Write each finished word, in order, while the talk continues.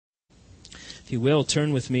If you will,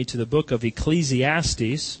 turn with me to the book of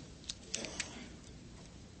Ecclesiastes.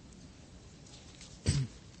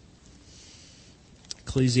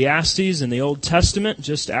 Ecclesiastes in the Old Testament,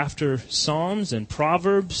 just after Psalms and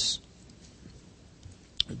Proverbs.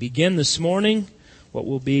 We begin this morning what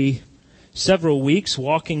will be several weeks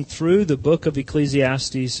walking through the book of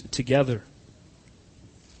Ecclesiastes together.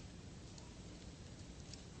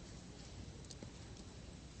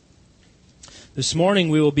 This morning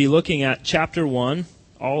we will be looking at chapter 1,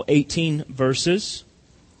 all 18 verses.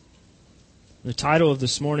 The title of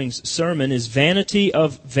this morning's sermon is Vanity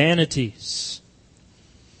of Vanities.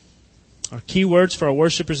 Our key words for our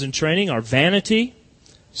worshipers in training are vanity,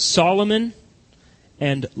 Solomon,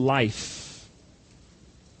 and life.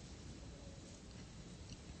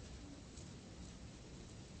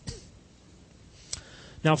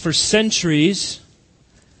 Now, for centuries,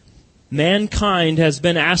 mankind has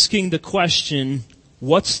been asking the question,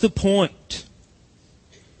 what's the point?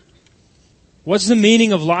 What's the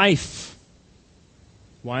meaning of life?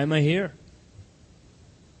 Why am I here?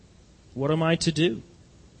 What am I to do?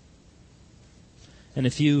 And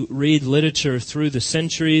if you read literature through the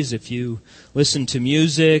centuries, if you listen to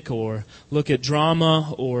music or look at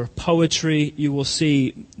drama or poetry, you will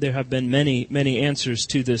see there have been many, many answers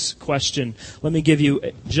to this question. Let me give you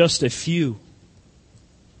just a few.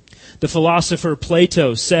 The philosopher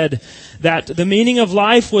Plato said that the meaning of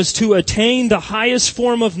life was to attain the highest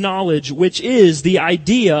form of knowledge, which is the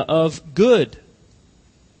idea of good.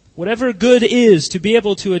 Whatever good is, to be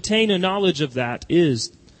able to attain a knowledge of that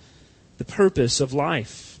is the purpose of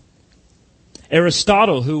life.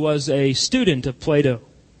 Aristotle, who was a student of Plato,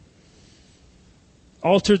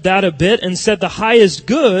 altered that a bit and said the highest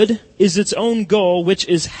good is its own goal, which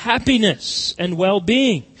is happiness and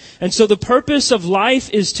well-being. And so the purpose of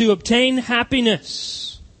life is to obtain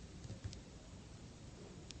happiness.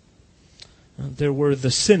 There were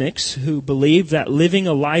the cynics who believed that living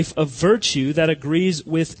a life of virtue that agrees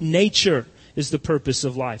with nature is the purpose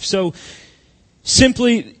of life. So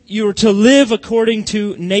simply, you are to live according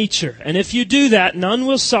to nature. And if you do that, none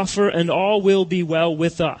will suffer and all will be well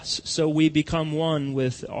with us. So we become one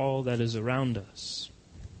with all that is around us.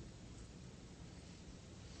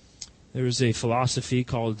 There is a philosophy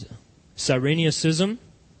called Cyrenaicism,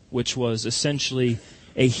 which was essentially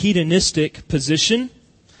a hedonistic position,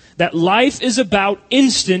 that life is about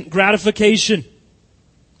instant gratification.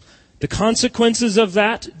 The consequences of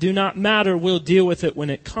that do not matter. We'll deal with it when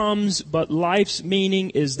it comes. But life's meaning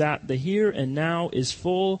is that the here and now is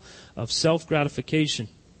full of self-gratification.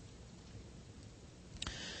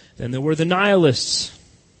 Then there were the nihilists.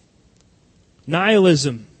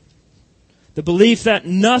 Nihilism. The belief that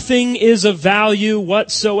nothing is of value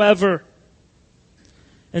whatsoever.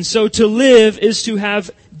 And so to live is to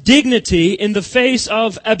have dignity in the face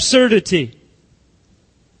of absurdity.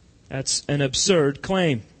 That's an absurd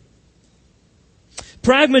claim.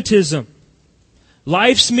 Pragmatism.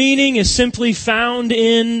 Life's meaning is simply found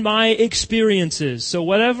in my experiences. So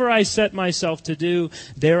whatever I set myself to do,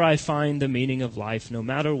 there I find the meaning of life, no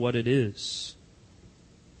matter what it is.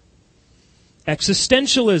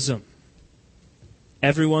 Existentialism.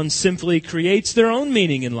 Everyone simply creates their own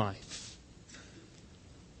meaning in life.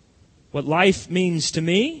 What life means to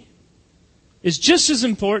me is just as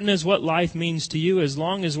important as what life means to you, as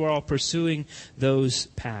long as we're all pursuing those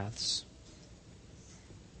paths.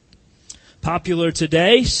 Popular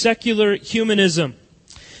today, secular humanism.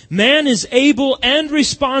 Man is able and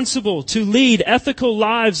responsible to lead ethical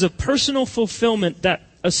lives of personal fulfillment that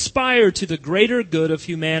aspire to the greater good of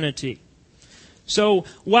humanity. So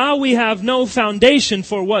while we have no foundation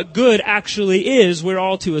for what good actually is, we're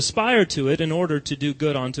all to aspire to it in order to do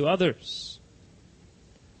good unto others.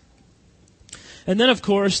 And then, of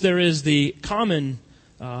course, there is the common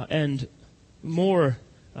and more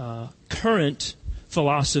current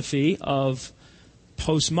philosophy of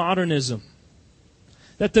postmodernism.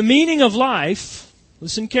 That the meaning of life,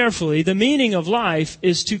 listen carefully, the meaning of life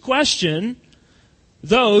is to question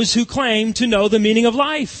those who claim to know the meaning of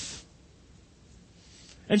life.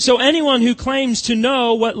 And so anyone who claims to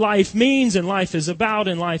know what life means and life is about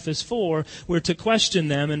and life is for, we're to question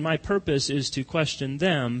them, and my purpose is to question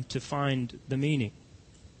them to find the meaning.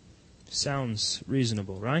 Sounds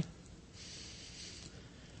reasonable, right?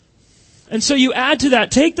 And so you add to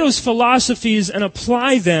that, take those philosophies and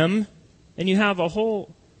apply them, and you have a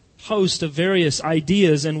whole host of various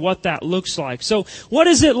ideas and what that looks like. So what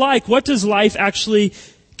is it like? What does life actually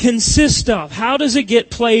consist of? How does it get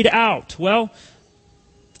played out? Well,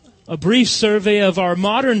 a brief survey of our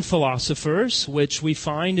modern philosophers, which we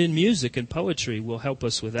find in music and poetry, will help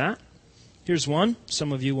us with that. Here's one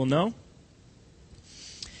some of you will know.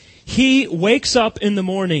 He wakes up in the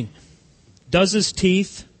morning, does his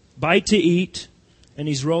teeth, bite to eat, and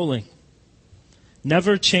he's rolling.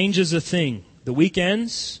 Never changes a thing. The week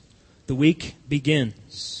ends, the week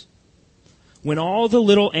begins. When all the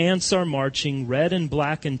little ants are marching, red and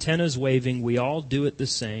black antennas waving, we all do it the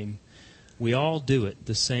same. We all do it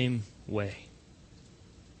the same way.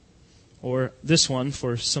 Or this one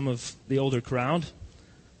for some of the older crowd.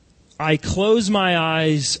 I close my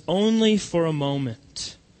eyes only for a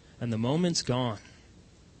moment, and the moment's gone.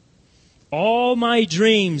 All my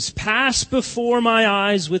dreams pass before my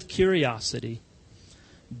eyes with curiosity.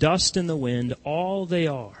 Dust in the wind, all they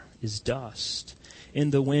are is dust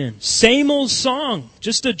in the wind. Same old song,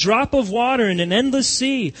 just a drop of water in an endless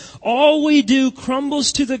sea. All we do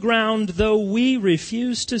crumbles to the ground, though we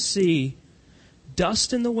refuse to see.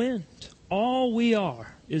 Dust in the wind. All we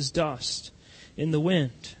are is dust in the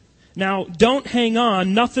wind. Now, don't hang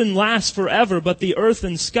on. Nothing lasts forever but the earth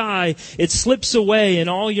and sky. It slips away and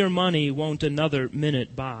all your money won't another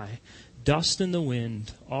minute buy. Dust in the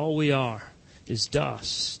wind. All we are is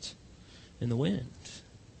dust in the wind.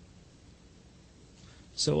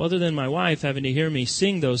 So other than my wife having to hear me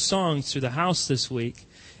sing those songs through the house this week,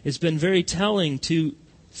 it's been very telling to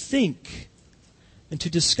think and to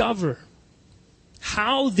discover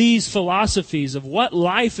how these philosophies of what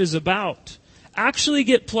life is about actually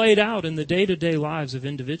get played out in the day-to-day lives of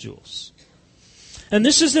individuals. And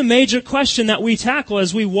this is the major question that we tackle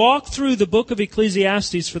as we walk through the book of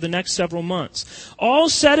Ecclesiastes for the next several months. All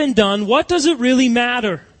said and done, what does it really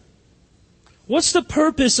matter? What's the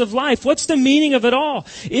purpose of life? What's the meaning of it all?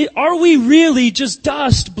 Are we really just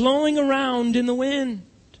dust blowing around in the wind?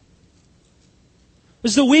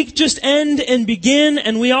 Does the week just end and begin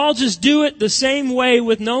and we all just do it the same way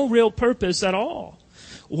with no real purpose at all?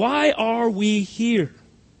 Why are we here?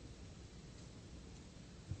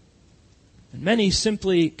 And many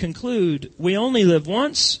simply conclude, we only live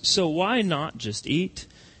once, so why not just eat,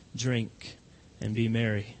 drink, and be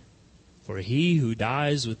merry? For he who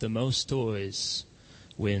dies with the most toys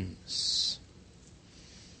wins.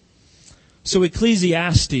 So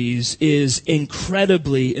Ecclesiastes is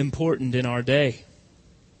incredibly important in our day.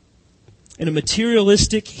 In a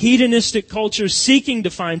materialistic, hedonistic culture, seeking to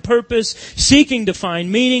find purpose, seeking to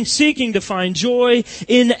find meaning, seeking to find joy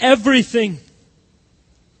in everything.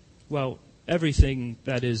 Well, everything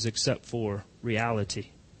that is except for reality.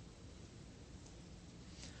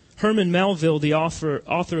 Herman Melville, the author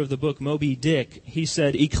of the book Moby Dick, he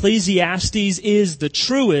said, Ecclesiastes is the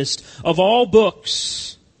truest of all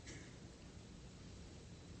books.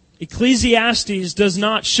 Ecclesiastes does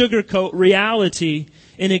not sugarcoat reality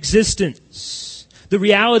in existence. The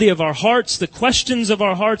reality of our hearts, the questions of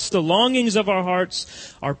our hearts, the longings of our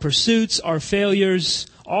hearts, our pursuits, our failures,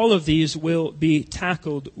 all of these will be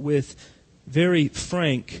tackled with very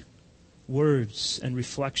frank words and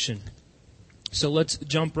reflection. So let's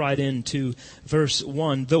jump right into verse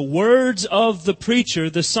 1. The words of the preacher,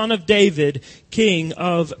 the son of David, king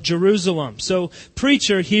of Jerusalem. So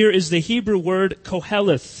preacher here is the Hebrew word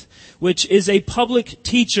koheleth, which is a public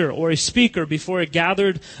teacher or a speaker before a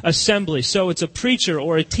gathered assembly. So it's a preacher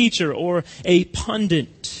or a teacher or a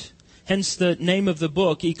pundit. Hence the name of the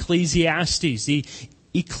book, Ecclesiastes, the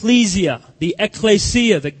ecclesia, the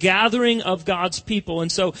ecclesia, the gathering of God's people.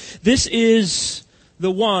 And so this is the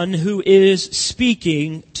one who is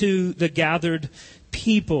speaking to the gathered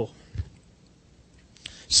people.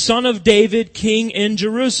 Son of David, king in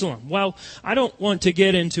Jerusalem. Well, I don't want to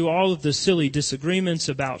get into all of the silly disagreements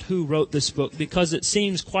about who wrote this book because it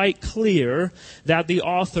seems quite clear that the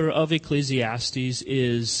author of Ecclesiastes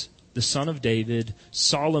is the son of David,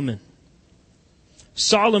 Solomon.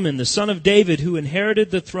 Solomon, the son of David, who inherited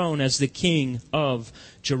the throne as the king of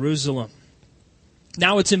Jerusalem.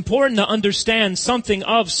 Now, it's important to understand something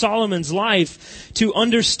of Solomon's life to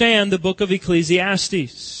understand the book of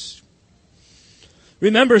Ecclesiastes.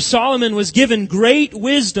 Remember, Solomon was given great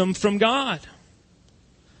wisdom from God.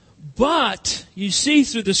 But you see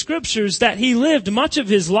through the scriptures that he lived much of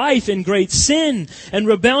his life in great sin and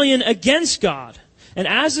rebellion against God. And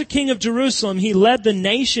as the king of Jerusalem, he led the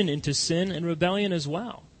nation into sin and rebellion as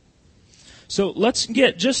well. So let's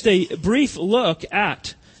get just a brief look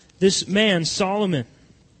at this man, Solomon.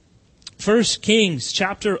 1 Kings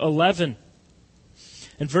chapter 11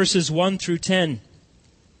 and verses 1 through 10.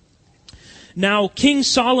 Now, King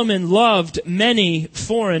Solomon loved many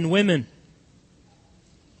foreign women,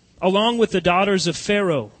 along with the daughters of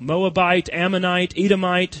Pharaoh, Moabite, Ammonite,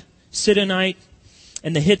 Edomite, Sidonite,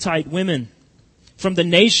 and the Hittite women, from the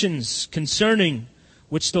nations concerning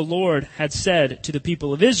which the Lord had said to the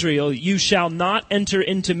people of Israel, "You shall not enter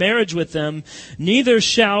into marriage with them, neither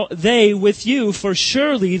shall they with you, for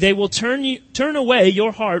surely they will turn away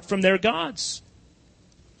your heart from their gods."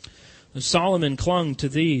 Solomon clung to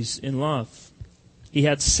these in love. He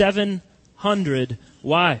had 700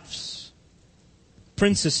 wives,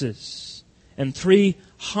 princesses, and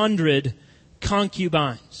 300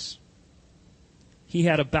 concubines. He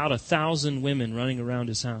had about 1,000 women running around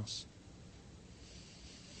his house.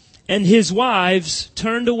 And his wives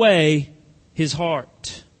turned away his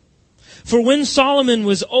heart. For when Solomon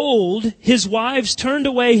was old, his wives turned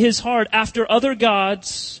away his heart after other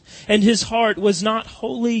gods, and his heart was not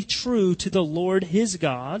wholly true to the Lord his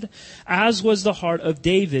God, as was the heart of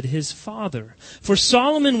David his father. For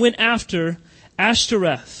Solomon went after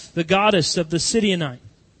Ashtoreth, the goddess of the Sidonites,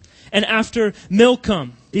 and after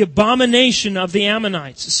Milcom, the abomination of the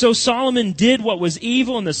Ammonites. So Solomon did what was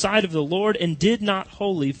evil in the sight of the Lord, and did not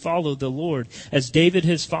wholly follow the Lord, as David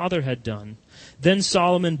his father had done. Then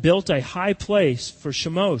Solomon built a high place for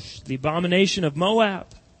Chemosh, the abomination of Moab,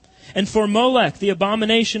 and for Molech, the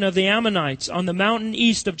abomination of the Ammonites, on the mountain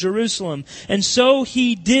east of Jerusalem. And so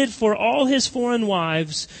he did for all his foreign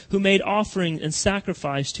wives, who made offering and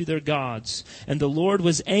sacrifice to their gods. And the Lord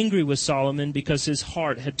was angry with Solomon, because his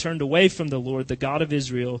heart had turned away from the Lord, the God of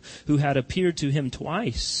Israel, who had appeared to him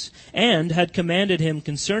twice, and had commanded him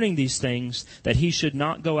concerning these things, that he should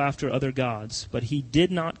not go after other gods. But he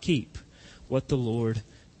did not keep what the Lord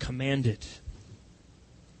commanded.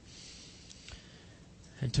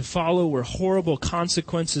 And to follow were horrible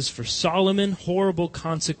consequences for Solomon, horrible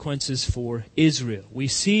consequences for Israel. We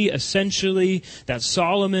see essentially that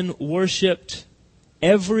Solomon worshipped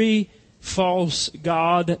every false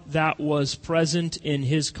god that was present in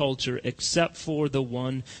his culture, except for the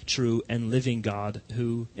one true and living God,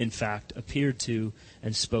 who in fact appeared to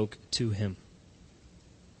and spoke to him.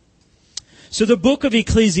 So the book of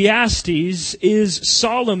Ecclesiastes is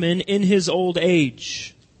Solomon in his old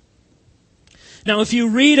age. Now, if you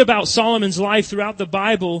read about Solomon's life throughout the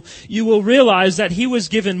Bible, you will realize that he was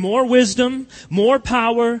given more wisdom, more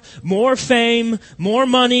power, more fame, more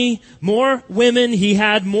money, more women. He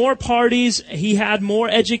had more parties. He had more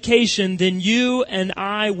education than you and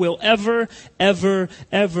I will ever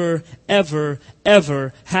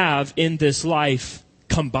have in this life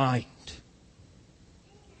combined.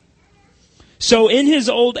 So in his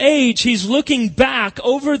old age, he's looking back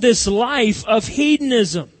over this life of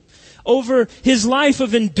hedonism, over his life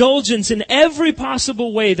of indulgence in every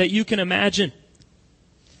possible way that you can imagine.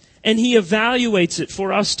 And he evaluates it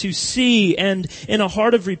for us to see, and in a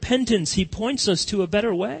heart of repentance, he points us to a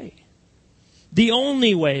better way. The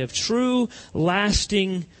only way of true,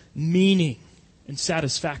 lasting meaning and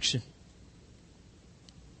satisfaction.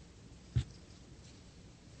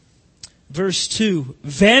 Verse 2,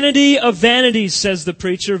 "Vanity of vanities," says the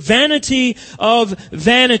preacher. "Vanity of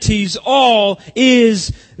vanities. All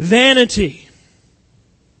is vanity."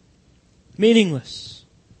 Meaningless.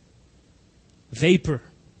 Vapor.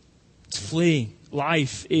 It's fleeing.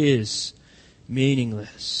 Life is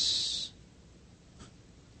meaningless.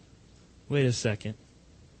 Wait a second.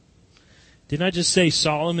 Didn't I just say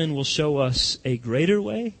Solomon will show us a greater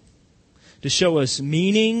way? To show us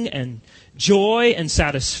meaning and joy and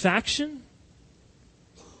satisfaction?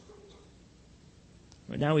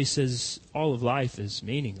 But now he says all of life is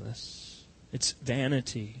meaningless. It's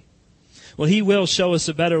vanity. Well, he will show us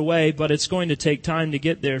a better way, but it's going to take time to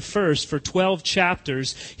get there. First, for 12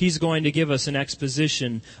 chapters, he's going to give us an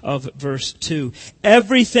exposition of verse 2.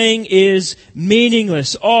 Everything is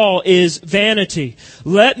meaningless. All is vanity.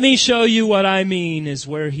 Let me show you what I mean, is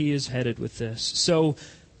where he is headed with this. So,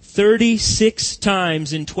 36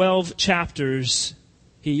 times in 12 chapters,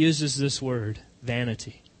 he uses this word,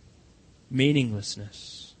 vanity.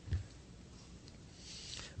 Meaninglessness.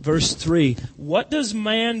 Verse 3, "What does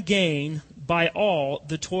man gain by all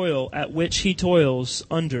the toil at which he toils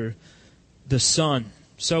under the sun?"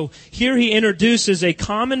 So here he introduces a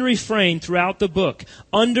common refrain throughout the book,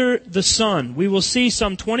 under the sun. We will see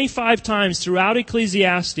some 25 times throughout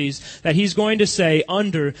Ecclesiastes that he's going to say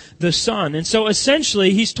under the sun. And so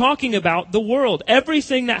essentially he's talking about the world,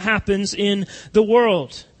 everything that happens in the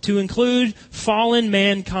world, to include fallen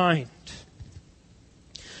mankind.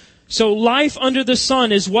 So life under the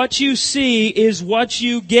sun is what you see is what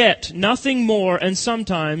you get. Nothing more, and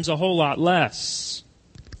sometimes a whole lot less.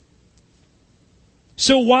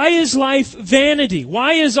 So why is life vanity?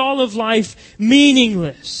 Why is all of life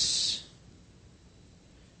meaningless?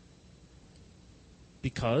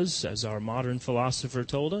 Because, as our modern philosopher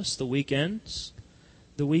told us, the week ends,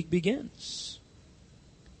 the week begins.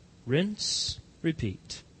 Rinse,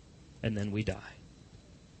 repeat, and then we die.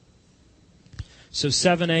 So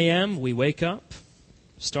 7 a.m., we wake up,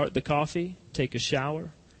 start the coffee, take a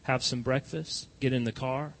shower, have some breakfast, get in the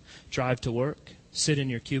car, drive to work, sit in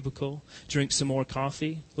your cubicle, drink some more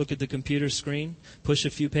coffee, look at the computer screen, push a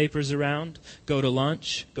few papers around, go to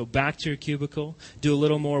lunch, go back to your cubicle, do a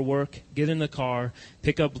little more work, get in the car,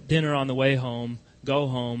 pick up dinner on the way home, go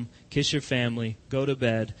home, kiss your family, go to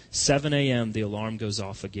bed. 7 a.m., the alarm goes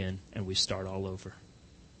off again, and we start all over.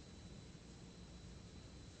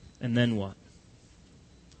 And then what?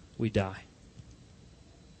 We die.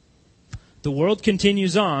 The world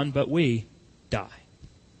continues on, but we die.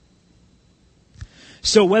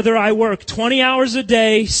 So whether I work 20 hours a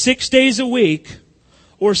day, 6 days a week,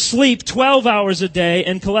 or sleep 12 hours a day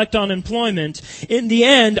and collect unemployment, in the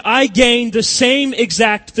end, I gain the same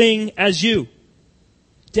exact thing as you.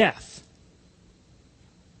 Death.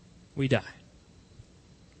 We die.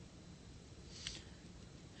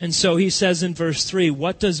 And so he says in verse 3,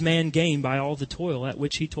 what does man gain by all the toil at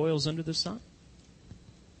which he toils under the sun?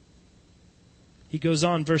 He goes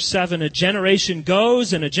on, verse 7, a generation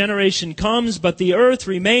goes and a generation comes, but the earth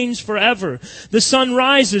remains forever. The sun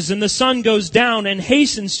rises and the sun goes down and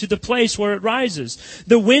hastens to the place where it rises.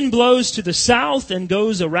 The wind blows to the south and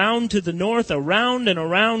goes around to the north. Around and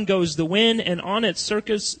around goes the wind, and on its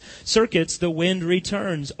circuits the wind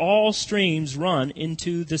returns. All streams run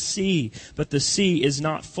into the sea, but the sea is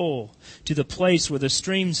not full. To the place where the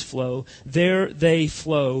streams flow, there they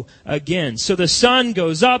flow again. So the sun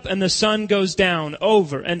goes up and the sun goes down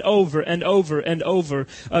over and over and over and over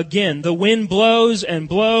again. The wind blows and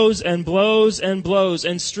blows and blows and blows,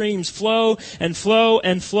 and streams flow and flow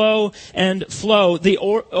and flow and flow. The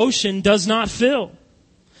ocean does not fill.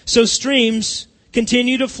 So streams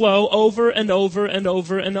continue to flow over and over and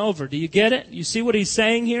over and over. Do you get it? You see what he's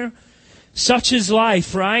saying here? Such is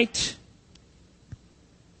life, right?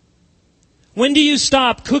 When do you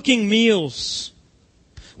stop cooking meals?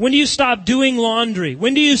 When do you stop doing laundry?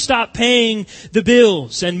 When do you stop paying the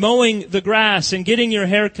bills and mowing the grass and getting your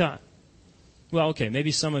hair cut? Well, okay,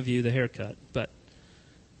 maybe some of you the haircut, but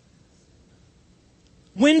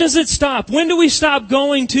when does it stop? When do we stop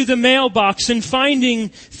going to the mailbox and finding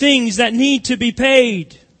things that need to be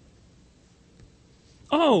paid?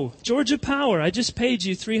 Oh, Georgia Power, I just paid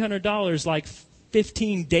you $300 like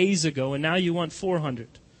 15 days ago, and now you want $400.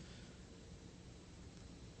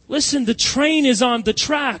 Listen, the train is on the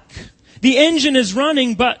track. The engine is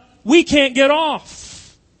running, but we can't get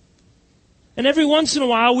off. And every once in a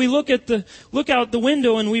while, we look out the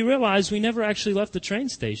window and we realize we never actually left the train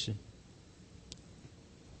station.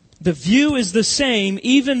 The view is the same,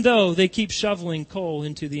 even though they keep shoveling coal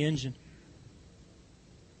into the engine.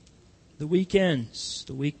 The week ends.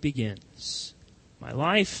 The week begins. My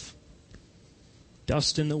life,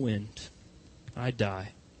 dust in the wind. I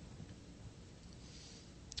die.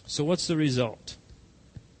 So what's the result?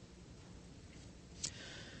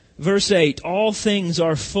 Verse 8, all things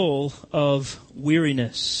are full of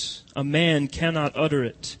weariness. A man cannot utter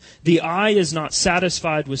it. The eye is not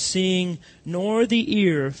satisfied with seeing, nor the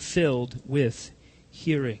ear filled with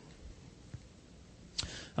hearing.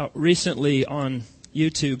 Recently on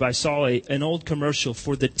YouTube, I saw an old commercial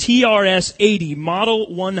for the TRS-80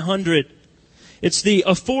 Model 100. It's the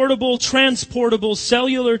affordable, transportable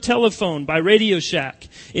cellular telephone by Radio Shack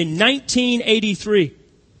in 1983.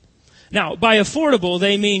 Now, by affordable,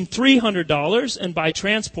 they mean $300, and by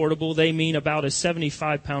transportable, they mean about a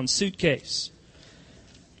 75-pound suitcase.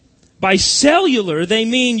 By cellular, they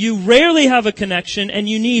mean you rarely have a connection and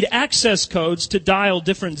you need access codes to dial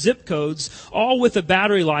different zip codes, all with a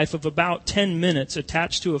battery life of about 10 minutes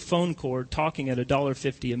attached to a phone cord talking at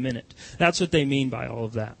 $1.50 a minute. That's what they mean by all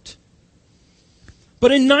of that.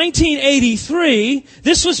 But in 1983,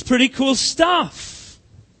 this was pretty cool stuff.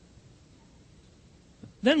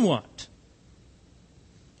 Then what?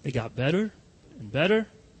 They got better and better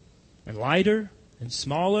and lighter and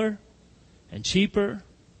smaller and cheaper.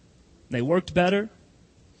 They worked better.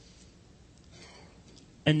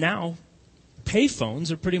 And now, payphones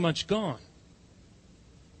are pretty much gone.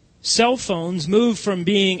 Cell phones moved from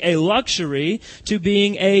being a luxury to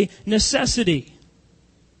being a necessity.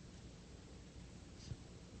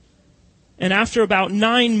 And after about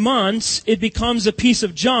 9 months, it becomes a piece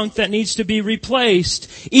of junk that needs to be replaced.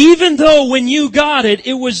 Even though when you got it,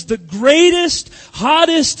 it was the greatest,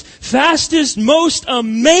 hottest, fastest, most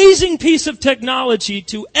amazing piece of technology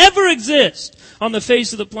to ever exist on the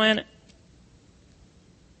face of the planet.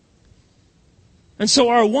 And so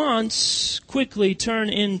our wants quickly turn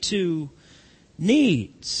into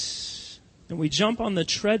needs. And we jump on the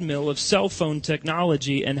treadmill of cell phone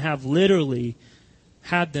technology and have literally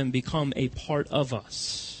had them become a part of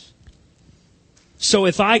us. So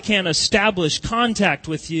if I can't establish contact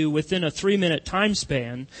with you within a 3-minute time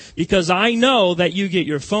span, because I know that you get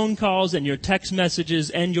your phone calls and your text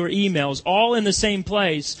messages and your emails all in the same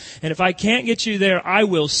place, and if I can't get you there, I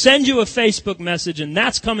will send you a Facebook message, and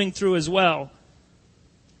that's coming through as well.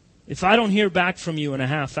 If I don't hear back from you in a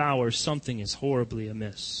half hour, something is horribly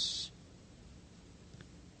amiss.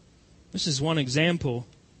 This is one example,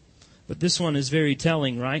 but this one is very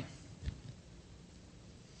telling, right?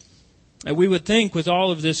 And we would think with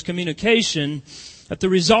all of this communication that the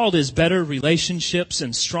result is better relationships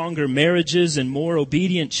and stronger marriages and more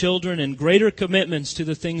obedient children and greater commitments to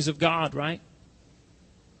the things of God, right?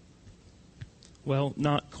 Well,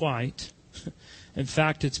 not quite. In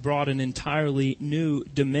fact, it's brought an entirely new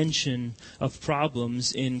dimension of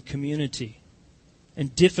problems in community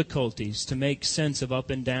and difficulties to make sense of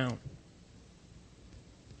up and down.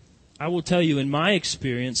 I will tell you, in my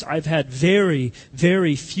experience, I've had very,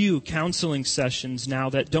 very few counseling sessions now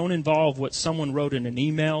that don't involve what someone wrote in an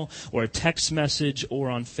email or a text message or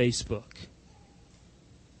on Facebook.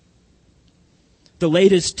 The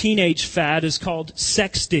latest teenage fad is called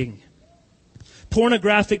sexting.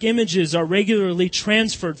 Pornographic images are regularly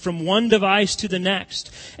transferred from one device to the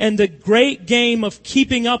next. And the great game of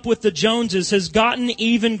keeping up with the Joneses has gotten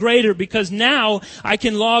even greater because now I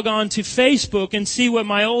can log on to Facebook and see what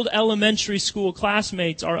my old elementary school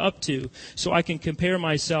classmates are up to, so I can compare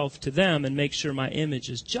myself to them and make sure my image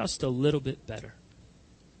is just a little bit better.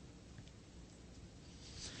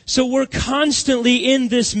 So we're constantly in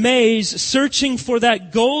this maze searching for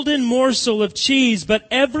that golden morsel of cheese, but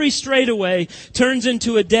every straightaway turns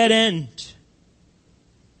into a dead end.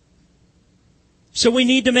 So we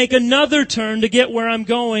need to make another turn to get where I'm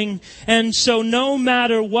going. And so no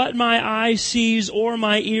matter what my eye sees or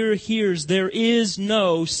my ear hears, there is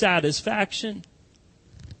no satisfaction.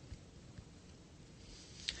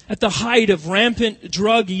 At the height of rampant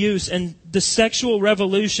drug use and the sexual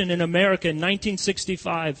revolution in America in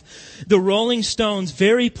 1965, the Rolling Stones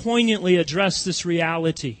very poignantly addressed this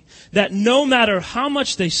reality. That no matter how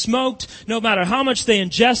much they smoked, no matter how much they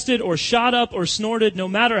ingested or shot up or snorted, no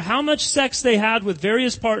matter how much sex they had with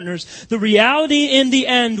various partners, the reality in the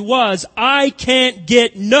end was, I can't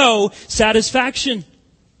get no satisfaction.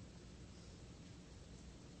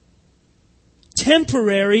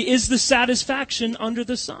 Temporary is the satisfaction under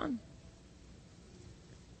the sun.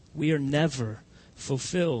 We are never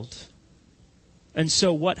fulfilled. And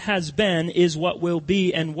so what has been is what will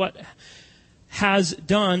be, and what has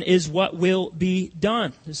done is what will be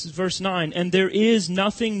done. This is verse 9. And there is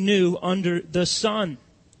nothing new under the sun.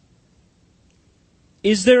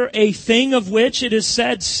 Is there a thing of which it is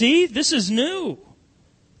said, see, this is new?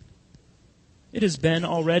 It has been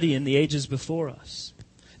already in the ages before us.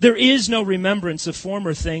 There is no remembrance of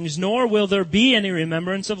former things, nor will there be any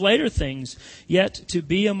remembrance of later things, yet to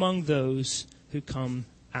be among those who come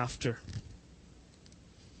after.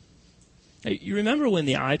 Hey, you remember when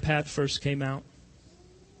the iPad first came out?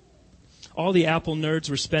 All the Apple nerds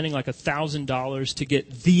were spending like $1,000 to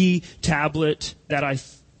get the tablet that I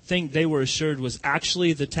think they were assured was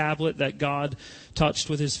actually the tablet that God touched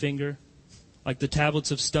with his finger, like the tablets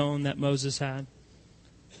of stone that Moses had.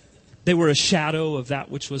 They were a shadow of that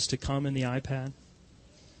which was to come in the iPad.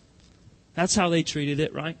 That's how they treated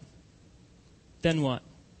it, right? Then what?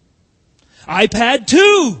 iPad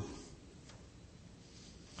 2!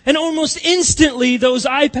 And almost instantly, those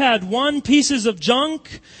iPad 1 pieces of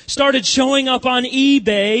junk started showing up on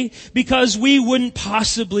eBay because we wouldn't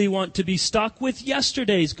possibly want to be stuck with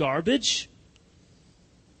yesterday's garbage.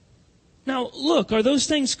 Now, look, are those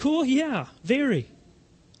things cool? Yeah, very.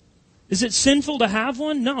 Is it sinful to have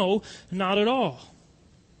one? No, not at all.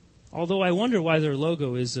 Although I wonder why their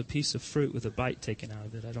logo is a piece of fruit with a bite taken out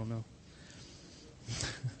of it. I don't know.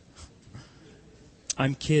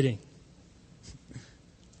 I'm kidding.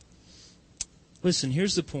 Listen,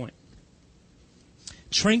 here's the point.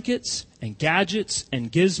 Trinkets and gadgets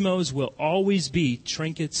and gizmos will always be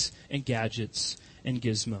trinkets and gadgets and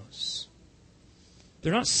gizmos.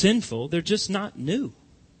 They're not sinful, they're just not new.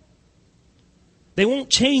 They won't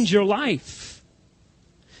change your life.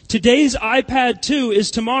 Today's iPad 2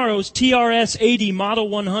 is tomorrow's TRS-80 Model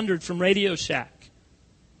 100 from Radio Shack.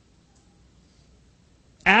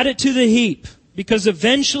 Add it to the heap, because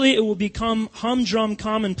eventually it will become humdrum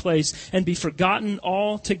commonplace and be forgotten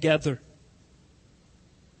altogether.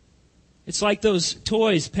 It's like those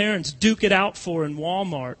toys parents duke it out for in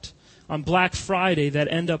Walmart on Black Friday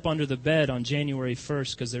that end up under the bed on January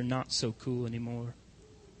 1st because they're not so cool anymore.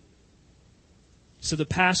 So the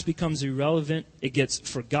past becomes irrelevant, it gets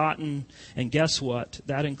forgotten, and guess what?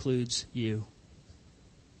 That includes you.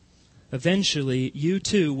 Eventually, you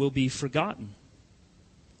too will be forgotten.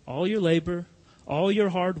 all your labor, all your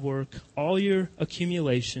hard work, all your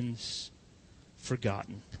accumulations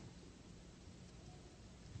forgotten.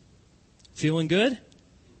 Feeling good?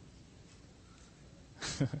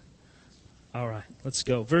 All right, let's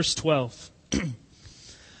go. Verse 12.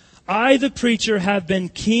 I, the preacher, have been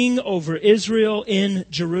king over Israel in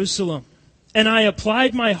Jerusalem, and I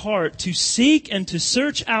applied my heart to seek and to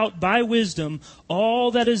search out by wisdom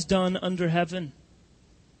all that is done under heaven.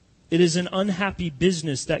 It is an unhappy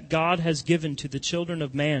business that God has given to the children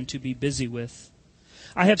of man to be busy with.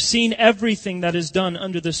 I have seen everything that is done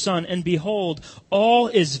under the sun, and behold, all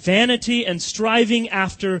is vanity and striving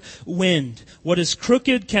after wind. What is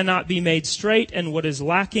crooked cannot be made straight, and what is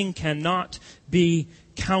lacking cannot be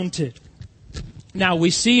counted. Now we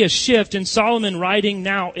see a shift in Solomon writing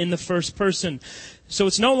now in the first person. So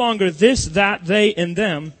it's no longer this, that, they, and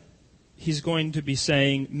them. He's going to be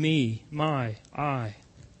saying me, my, I.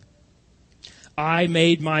 I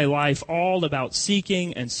made my life all about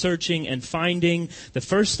seeking and searching and finding. The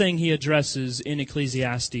first thing he addresses in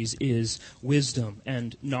Ecclesiastes is wisdom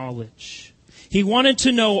and knowledge. He wanted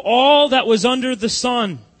to know all that was under the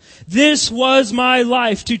sun. This was my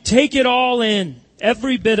life, to take it all in,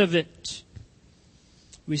 every bit of it.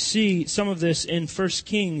 We see some of this in 1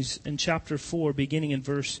 Kings in chapter 4, beginning in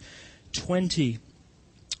verse 20.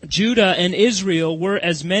 Judah and Israel were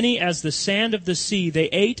as many as the sand of the sea. They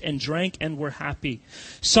ate and drank and were happy.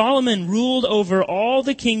 Solomon ruled over all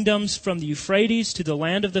the kingdoms from the Euphrates to the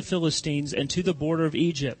land of the Philistines and to the border of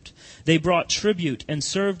Egypt. They brought tribute and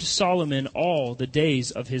served Solomon all the days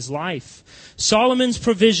of his life. Solomon's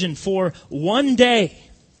provision for one day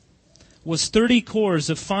was 30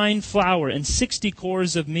 cores of fine flour and 60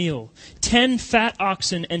 cores of meal, 10 fat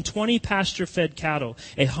oxen and 20 pasture-fed cattle,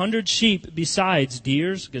 100 sheep besides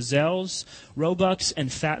deers, gazelles, roebucks,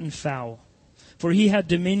 and fattened fowl. For he had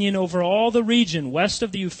dominion over all the region west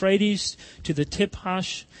of the Euphrates to the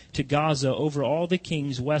Tiphash to Gaza, over all the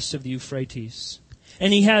kings west of the Euphrates.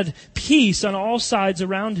 And he had peace on all sides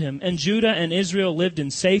around him, and Judah and Israel lived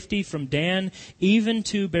in safety from Dan even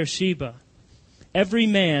to Beersheba. Every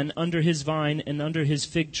man under his vine and under his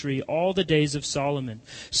fig tree all the days of Solomon.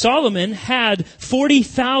 Solomon had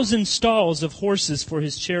 40,000 stalls of horses for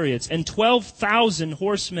his chariots and 12,000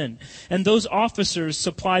 horsemen. And those officers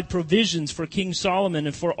supplied provisions for King Solomon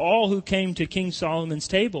and for all who came to King Solomon's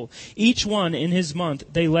table. Each one in his month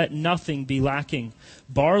they let nothing be lacking.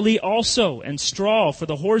 Barley also and straw for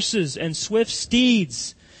the horses and swift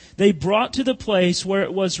steeds they brought to the place where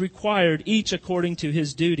it was required, each according to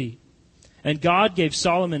his duty. And God gave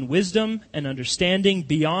Solomon wisdom and understanding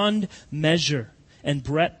beyond measure, and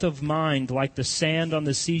breadth of mind like the sand on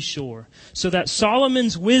the seashore, so that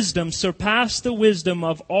Solomon's wisdom surpassed the wisdom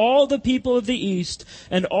of all the people of the East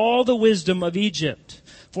and all the wisdom of Egypt.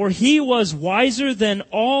 For he was wiser than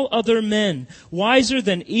all other men, wiser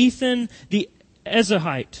than Ethan the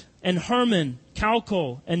Ezrahite, and Herman,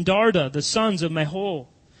 Calcol, and Darda, the sons of Mahol.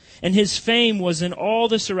 And his fame was in all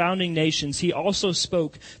the surrounding nations. He also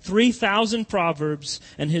spoke 3,000 proverbs,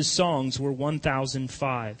 and his songs were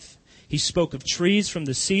 1,005. He spoke of trees from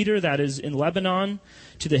the cedar that is in Lebanon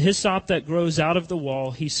to the hyssop that grows out of the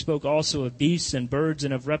wall. He spoke also of beasts and birds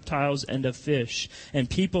and of reptiles and of fish. And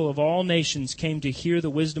people of all nations came to hear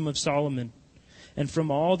the wisdom of Solomon, and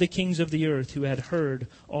from all the kings of the earth who had heard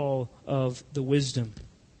all of the wisdom.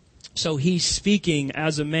 So he's speaking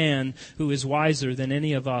as a man who is wiser than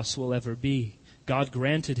any of us will ever be. God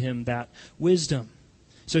granted him that wisdom.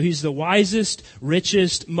 So he's the wisest,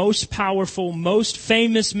 richest, most powerful, most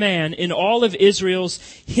famous man in all of Israel's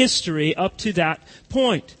history up to that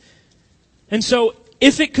point. And so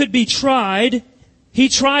if it could be tried, he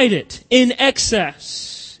tried it in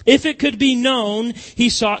excess. If it could be known, he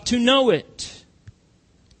sought to know it.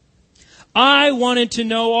 I wanted to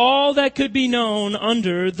know all that could be known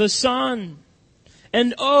under the sun.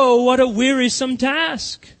 And oh, what a wearisome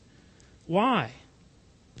task. Why?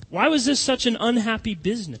 Why was this such an unhappy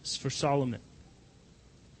business for Solomon?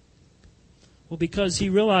 Well, because he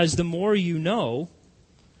realized the more you know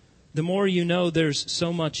there's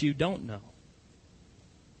so much you don't know.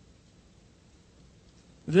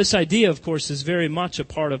 This idea, of course, is very much a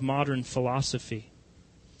part of modern philosophy.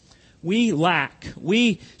 We lack,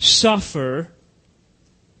 we suffer,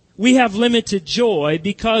 we have limited joy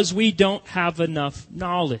because we don't have enough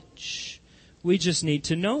knowledge. We just need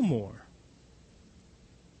to know more.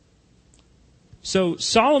 So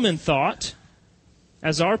Solomon thought,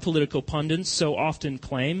 as our political pundits so often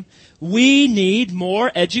claim, we need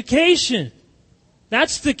more education.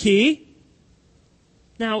 That's the key.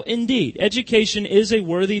 Now, indeed, education is a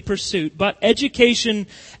worthy pursuit, but education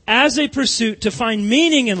as a pursuit to find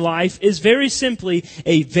meaning in life is very simply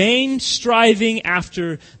a vain striving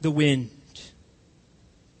after the wind.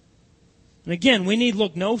 And again, we need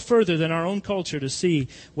look no further than our own culture to see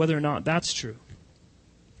whether or not that's true.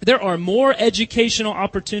 There are more educational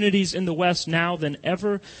opportunities in the West now than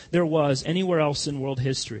ever there was anywhere else in world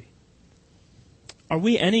history. Are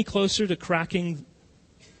we any closer to cracking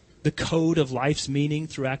the code of life's meaning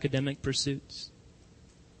through academic pursuits?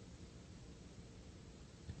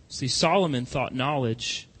 See, Solomon thought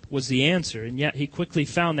knowledge was the answer, and yet he quickly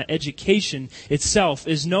found that education itself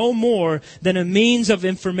is no more than a means of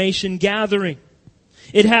information gathering.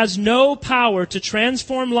 It has no power to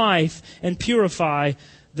transform life and purify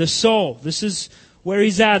the soul. This is where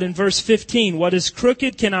he's at in verse 15. What is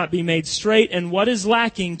crooked cannot be made straight, and what is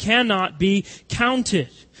lacking cannot be counted.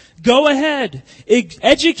 Go ahead.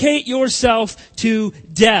 Educate yourself to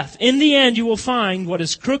death. In the end, you will find what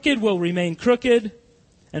is crooked will remain crooked,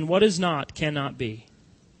 and what is not cannot be.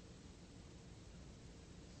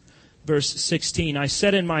 Verse 16, I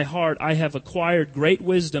said in my heart, I have acquired great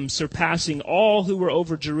wisdom, surpassing all who were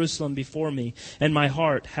over Jerusalem before me, and my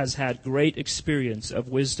heart has had great experience of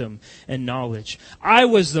wisdom and knowledge. I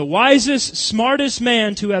was the wisest, smartest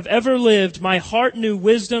man to have ever lived. My heart knew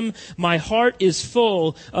wisdom. My heart is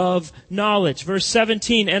full of knowledge. Verse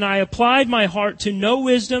 17, and I applied my heart to know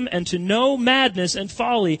wisdom and to know madness and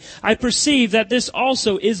folly. I perceive that this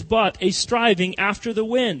also is but a striving after the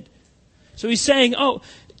wind. So he's saying,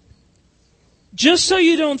 just so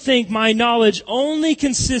you don't think my knowledge only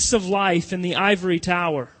consists of life in the ivory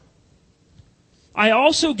tower, I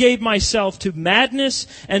also gave myself to madness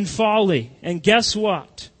and folly. And guess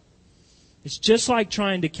what? It's just like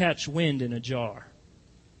trying to catch wind in a jar.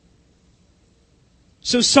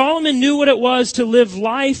 So Solomon knew what it was to live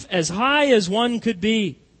life as high as one could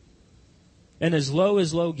be and as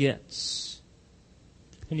low gets.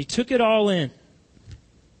 And he took it all in.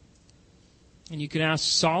 And you can ask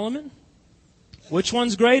Solomon, which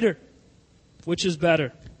one's greater? Which is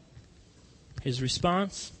better? His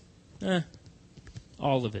response?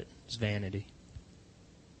 All of it is vanity.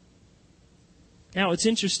 Now, it's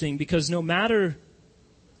interesting because no matter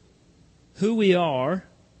who we are,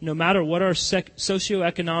 no matter what our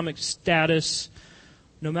socioeconomic status,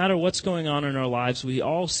 no matter what's going on in our lives, we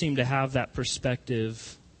all seem to have that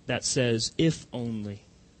perspective that says, if only.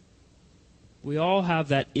 We all have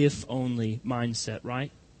that if only mindset,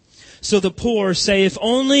 right? So the poor say, if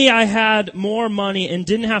only I had more money and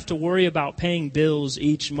didn't have to worry about paying bills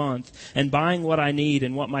each month and buying what I need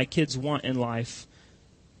and what my kids want in life,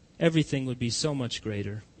 everything would be so much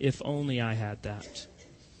greater. If only I had that.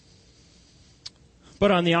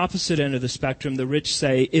 But on the opposite end of the spectrum, the rich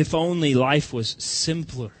say, if only life was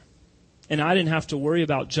simpler and I didn't have to worry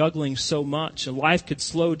about juggling so much, and life could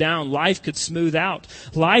slow down, life could smooth out,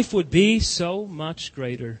 life would be so much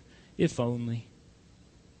greater, if only.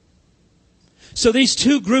 So these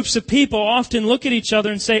two groups of people often look at each other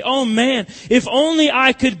and say, oh man, if only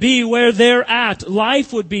I could be where they're at,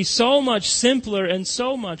 life would be so much simpler and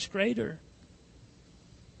so much greater.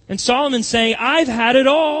 And Solomon's saying, I've had it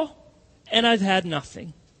all and I've had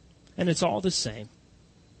nothing. And it's all the same.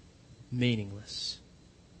 Meaningless.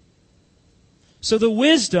 So the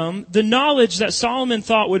wisdom, the knowledge that Solomon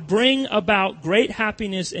thought would bring about great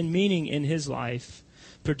happiness and meaning in his life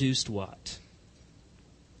produced what?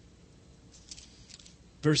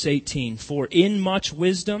 Verse 18, for in much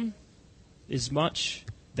wisdom is much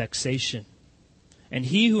vexation, and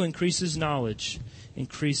he who increases knowledge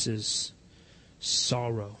increases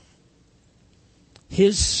sorrow.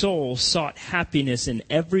 His soul sought happiness in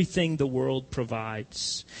everything the world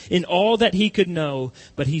provides, in all that he could know,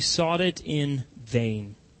 but he sought it in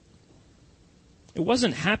vain. It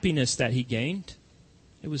wasn't happiness that he gained,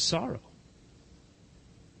 it was sorrow.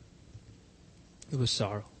 It was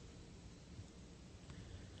sorrow.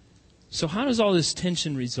 So how does all this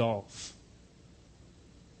tension resolve?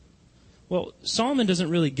 Well, Solomon doesn't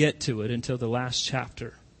really get to it until the last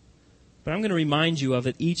chapter. But I'm going to remind you of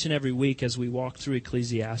it each and every week as we walk through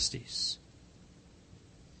Ecclesiastes.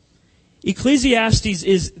 Ecclesiastes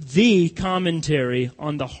is the commentary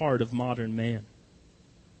on the heart of modern man.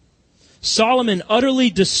 Solomon utterly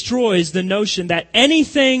destroys the notion that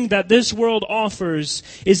anything that this world offers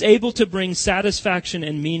is able to bring satisfaction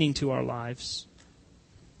and meaning to our lives.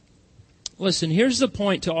 Listen, here's the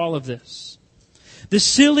point to all of this. The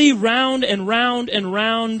silly round and round and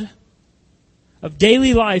round of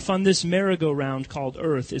daily life on this merry-go-round called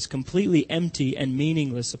earth is completely empty and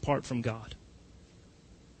meaningless apart from God.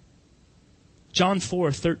 John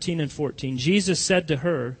 4:13 and 14. Jesus said to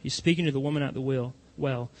her, he's speaking to the woman at the well,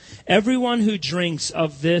 well. Everyone who drinks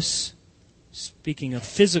of this, speaking of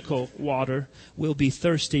physical water, will be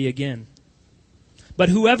thirsty again. But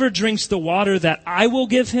whoever drinks the water that I will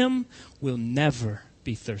give him will never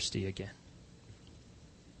be thirsty again.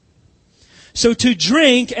 So to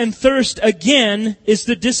drink and thirst again is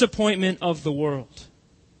the disappointment of the world.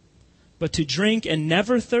 But to drink and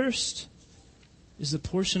never thirst is the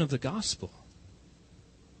portion of the gospel.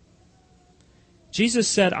 Jesus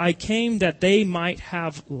said, I came that they might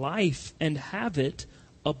have life and have it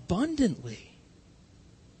abundantly.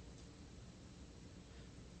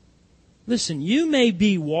 Listen, you may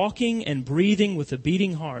be walking and breathing with a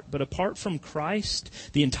beating heart, but apart from Christ,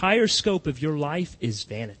 the entire scope of your life is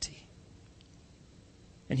vanity.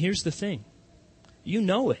 And here's the thing. You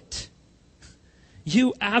know it.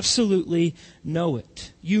 You absolutely know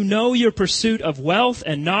it. You know your pursuit of wealth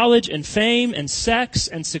and knowledge and fame and sex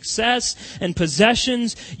and success and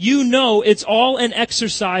possessions. You know it's all an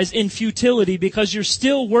exercise in futility because you're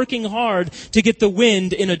still working hard to get the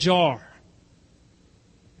wind in a jar.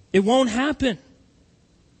 It won't happen.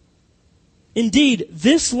 Indeed,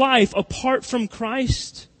 this life apart from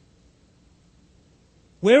Christ,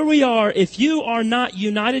 where we are, if you are not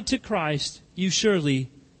united to Christ, you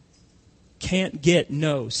surely can't get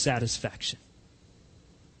no satisfaction.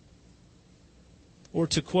 Or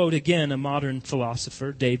to quote again a modern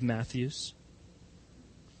philosopher, Dave Matthews,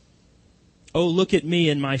 oh, look at me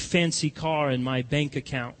and my fancy car and my bank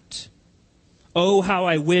account. Oh, how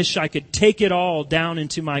I wish I could take it all down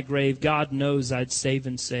into my grave. God knows I'd save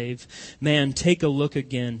and save. Man, take a look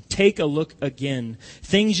again. Take a look again.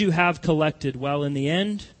 Things you have collected, well, in the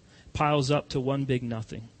end, piles up to one big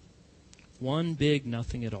nothing. One big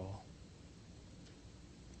nothing at all.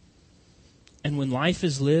 And when life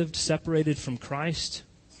is lived separated from Christ,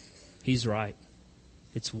 he's right.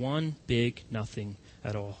 It's one big nothing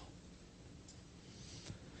at all.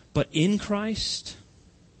 But in Christ,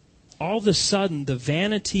 all of a sudden, the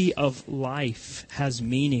vanity of life has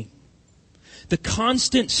meaning. The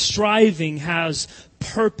constant striving has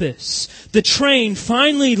purpose. The train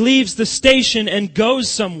finally leaves the station and goes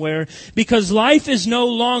somewhere because life is no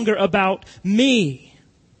longer about me.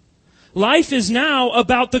 Life is now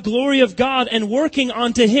about the glory of God and working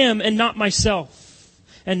unto Him and not myself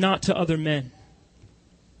and not to other men.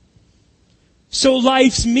 So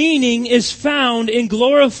life's meaning is found in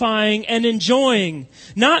glorifying and enjoying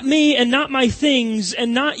not me and not my things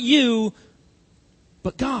and not you,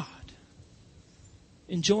 but God.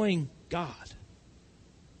 Enjoying God.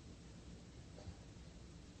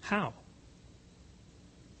 How?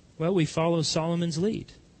 Well, we follow Solomon's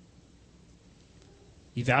lead.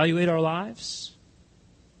 Evaluate our lives.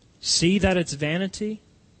 See that it's vanity.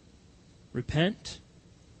 Repent.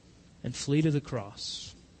 And flee to the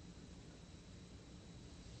cross.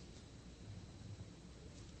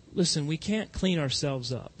 Listen, we can't clean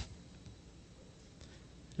ourselves up.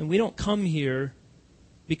 And we don't come here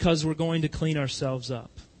because we're going to clean ourselves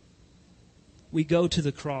up. We go to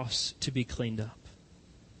the cross to be cleaned up.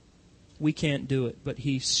 We can't do it, but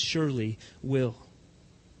He surely will.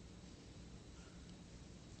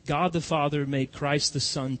 God the Father made Christ the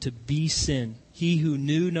Son to be sin. He who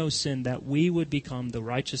knew no sin, that we would become the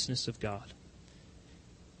righteousness of God.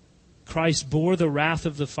 Christ bore the wrath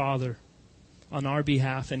of the Father on our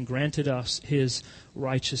behalf and granted us His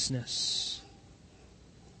righteousness.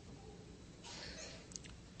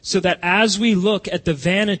 So that as we look at the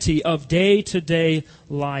vanity of day-to-day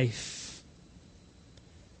life,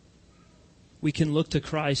 we can look to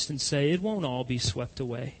Christ and say, it won't all be swept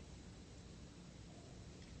away.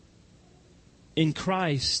 In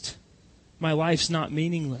Christ, my life's not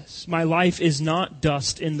meaningless. My life is not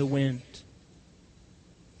dust in the wind.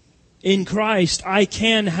 In Christ, I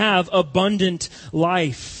can have abundant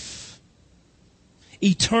life.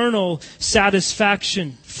 Eternal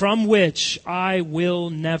satisfaction from which I will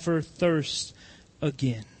never thirst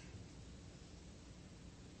again.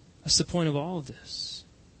 That's the point of all of this.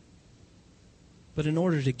 But in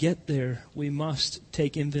order to get there, we must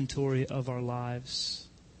take inventory of our lives.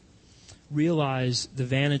 Realize the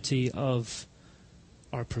vanity of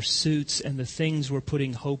our pursuits and the things we're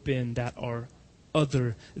putting hope in that are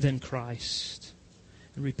other than Christ.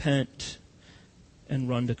 And repent and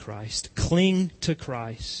run to Christ. Cling to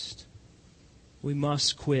Christ. We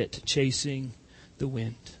must quit chasing the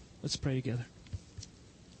wind. Let's pray together.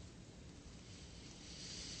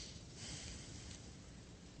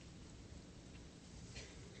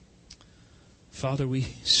 Father, we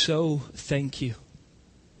so thank You.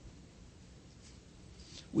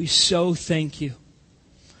 We so thank You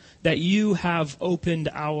that You have opened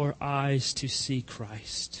our eyes to see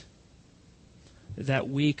Christ, that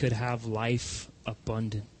we could have life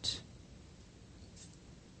abundant.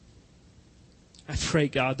 I pray,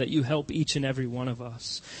 God, that you help each and every one of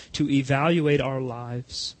us to evaluate our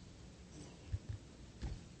lives,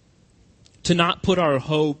 to not put our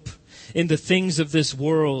hope in the things of this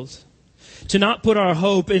world, to not put our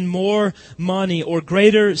hope in more money or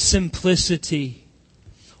greater simplicity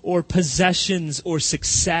or possessions or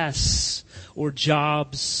success or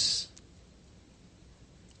jobs,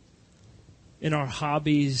 in our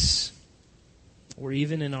hobbies or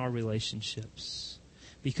even in our relationships.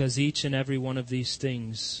 Because each and every one of these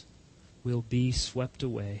things will be swept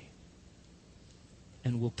away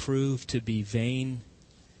and will prove to be vain,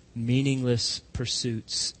 meaningless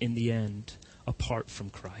pursuits in the end, apart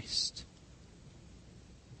from Christ.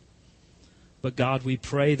 But God, we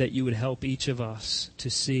pray that you would help each of us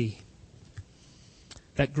to see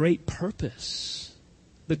that great purpose,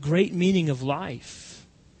 the great meaning of life,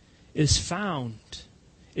 is found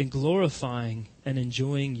in glorifying and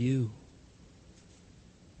enjoying you.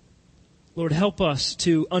 Lord, help us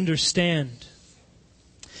to understand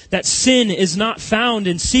that sin is not found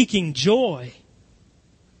in seeking joy.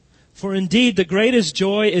 For indeed, the greatest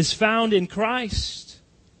joy is found in Christ.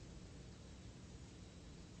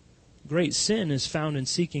 Great sin is found in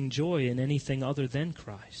seeking joy in anything other than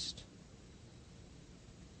Christ.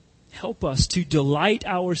 Help us to delight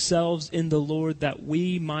ourselves in the Lord, that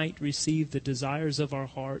we might receive the desires of our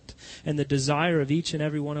heart. And the desire of each and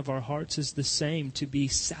every one of our hearts is the same, to be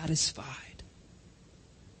satisfied.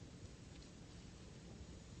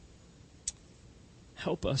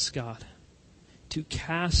 Help us, God, to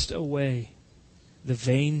cast away the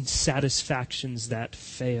vain satisfactions that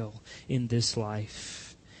fail in this life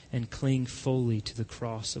and cling fully to the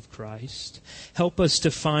cross of Christ. Help us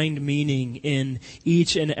to find meaning in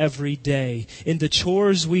each and every day, in the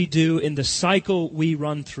chores we do, in the cycle we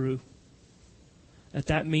run through.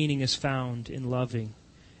 That meaning is found in loving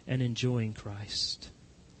and enjoying Christ.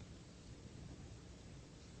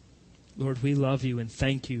 Lord, we love you and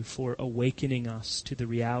thank you for awakening us to the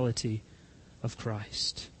reality of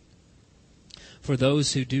Christ. For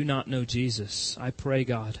those who do not know Jesus, I pray,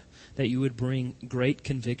 God, that you would bring great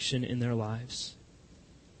conviction in their lives.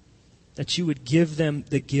 That you would give them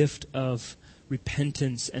the gift of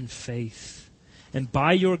repentance and faith. And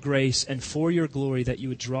by your grace and for your glory, that you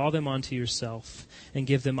would draw them onto yourself and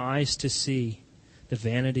give them eyes to see the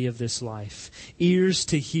vanity of this life, ears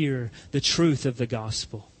to hear the truth of the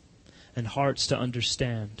gospel, and hearts to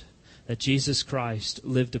understand that Jesus Christ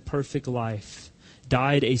lived a perfect life,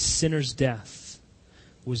 died a sinner's death,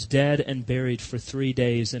 was dead and buried for 3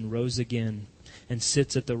 days, and rose again, and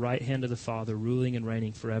sits at the right hand of the Father, ruling and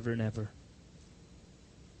reigning forever and ever.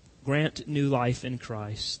 Grant new life in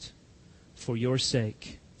Christ for your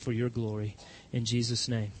sake, for your glory. In Jesus'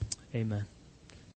 name, amen.